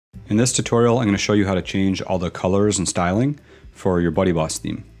In this tutorial, I'm going to show you how to change all the colors and styling for your BuddyBoss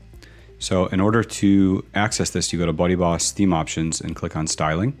theme. So in order to access this, you go to BuddyBoss Theme Options and click on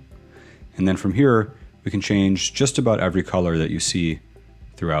Styling. And then from here, we can change just about every color that you see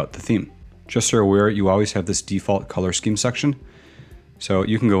throughout the theme. Just so you're aware, you always have this default color scheme section. So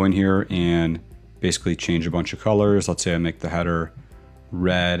you can go in here and basically change a bunch of colors. Let's say I make the header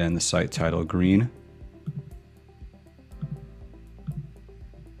red and the site title green.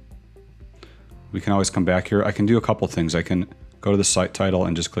 We can always come back here. I can do a couple things. I can go to the site title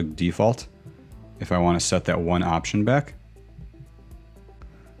and just click default if I want to set that one option back.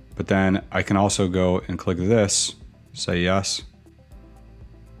 But then I can also go and click this, say yes,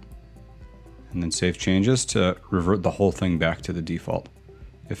 and then save changes to revert the whole thing back to the default.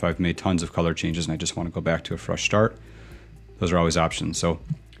 If I've made tons of color changes and I just want to go back to a fresh start, those are always options. So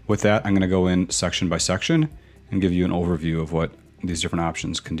with that, I'm going to go in section by section and give you an overview of what these different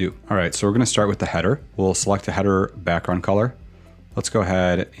options can do. All right, so we're going to start with the header. We'll select a header background color. Let's go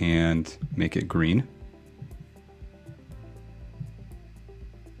ahead and make it green.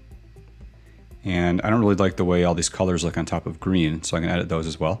 And I don't really like the way all these colors look on top of green, so I can edit those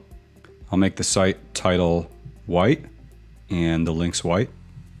as well. I'll make the site title white and the links white.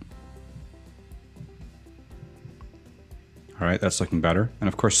 All right, that's looking better. And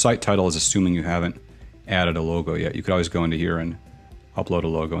of course, site title is assuming you haven't added a logo yet. You could always go into here and upload a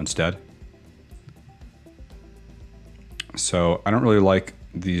logo instead. So I don't really like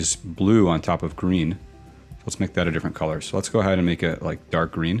these blue on top of green. Let's make that a different color. So let's go ahead and make it like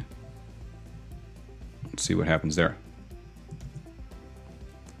dark green. Let's see what happens there.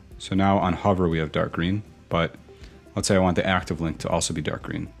 So now on hover we have dark green, but let's say I want the active link to also be dark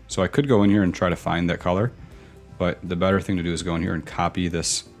green. So I could go in here and try to find that color, but the better thing to do is go in here and copy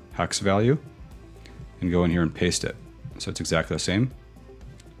this hex value and go in here and paste it. So it's exactly the same.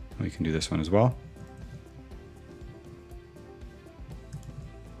 We can do this one as well.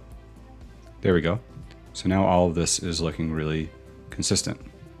 There we go. So now all of this is looking really consistent.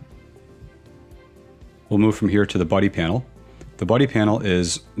 We'll move from here to the buddy panel. The buddy panel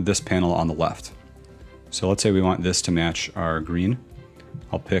is this panel on the left. So let's say we want this to match our green.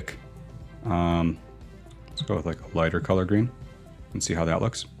 I'll pick, let's go with like a lighter color green and see how that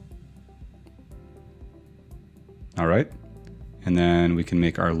looks. All right. And then we can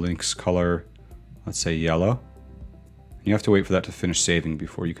make our links color, let's say yellow. You have to wait for that to finish saving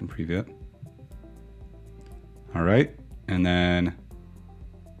before you can preview it. All right. And then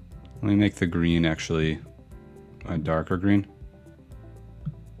let me make the green actually a darker green.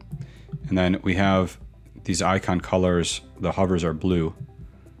 And then we have these icon colors, the hovers are blue.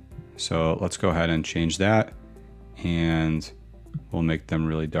 So let's go ahead and change that and we'll make them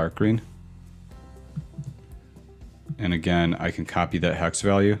really dark green. And again, I can copy that hex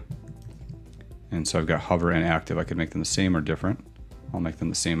value. And so I've got hover and active. I could make them the same or different. I'll make them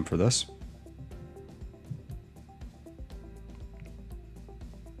the same for this.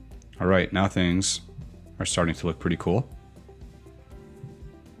 All right, now things are starting to look pretty cool.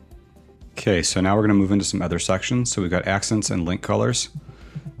 Okay, so now we're gonna move into some other sections. So we've got accents and link colors.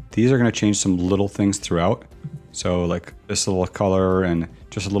 These are gonna change some little things throughout. So like this little color and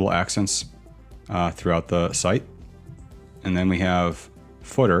just a little accents throughout the site. And then we have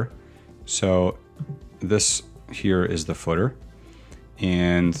footer. So this here is the footer.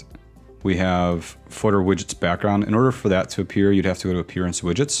 And we have footer widgets background. In order for that to appear, you'd have to go to Appearance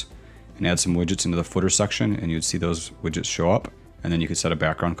Widgets and add some widgets into the footer section, and you'd see those widgets show up. And then you could set a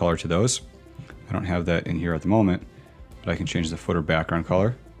background color to those. I don't have that in here at the moment, but I can change the footer background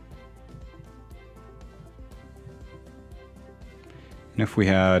color. And if we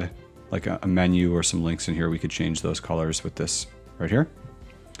had like a menu or some links in here, we could change those colors with this right here.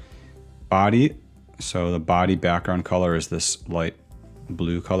 Body, so the body background color is this light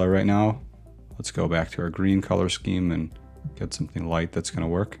blue color right now. Let's go back to our green color scheme and get something light that's gonna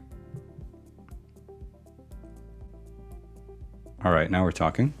work. All right, now we're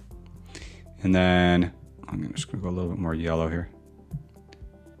talking. And then I'm just gonna go a little bit more yellow here.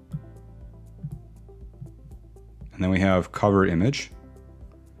 And then we have cover image.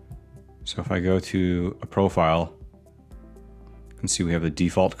 So if I go to a profile, you can see we have the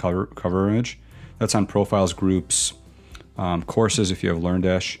default cover image. That's on profiles, groups, courses if you have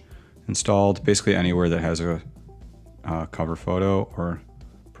LearnDash installed, basically anywhere that has a cover photo or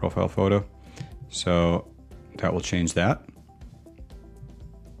profile photo. So that will change that.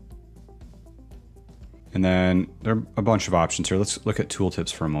 And then there are a bunch of options here. Let's look at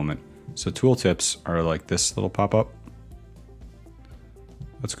tooltips for a moment. So tooltips are like this little pop-up.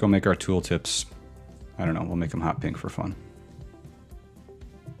 Let's go make our tooltips, I don't know, we'll make them hot pink for fun.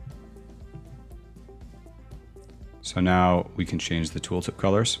 So now we can change the tooltip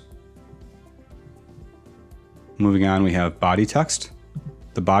colors. Moving on, we have body text.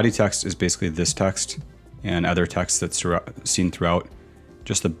 The body text is basically this text and other text that's seen throughout.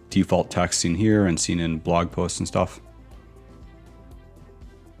 Just the default text seen here and seen in blog posts and stuff.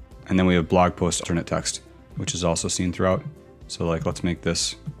 And then we have blog post alternate text, which is also seen throughout. So like, let's make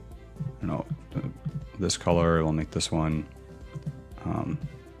this, I don't know, this color. We'll make this one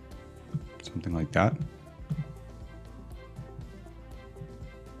something like that.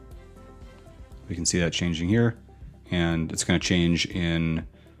 We can see that changing here, and it's going to change in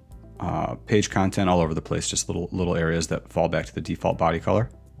page content all over the place, just little areas that fall back to the default body color.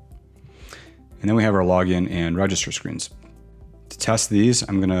 And then we have our login and register screens. To test these,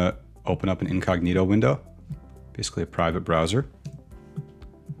 I'm going to open up an incognito window, basically a private browser,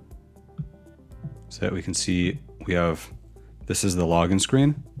 so that we can see we have, this is the login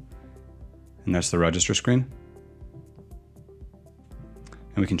screen, and that's the register screen.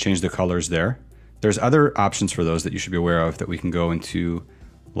 And we can change the colors there. There's other options for those that you should be aware of that we can go into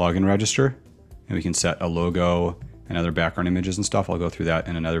login register, and we can set a logo and other background images and stuff. I'll go through that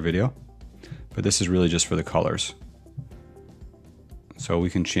in another video, but this is really just for the colors. So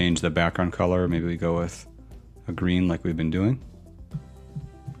we can change the background color. Maybe we go with a green like we've been doing.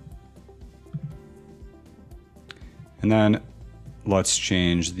 And then let's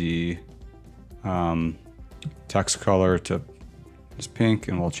change the text color to this pink,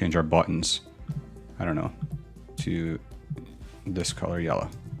 and we'll change our buttons, I don't know, to this color, yellow.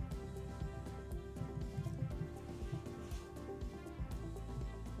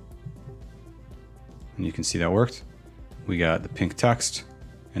 And you can see that worked. We got the pink text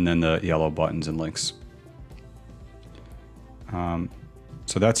and then the yellow buttons and links.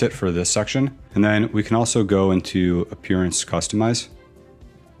 So that's it for this section. And then we can also go into Appearance Customize.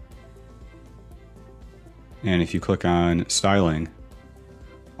 And if you click on Styling,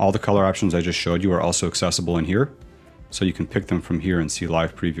 all the color options I just showed you are also accessible in here. So you can pick them from here and see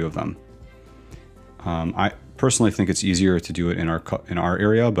live preview of them. I personally think it's easier to do it in our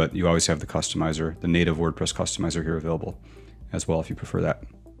area, but you always have the customizer, the native WordPress customizer here available as well if you prefer that.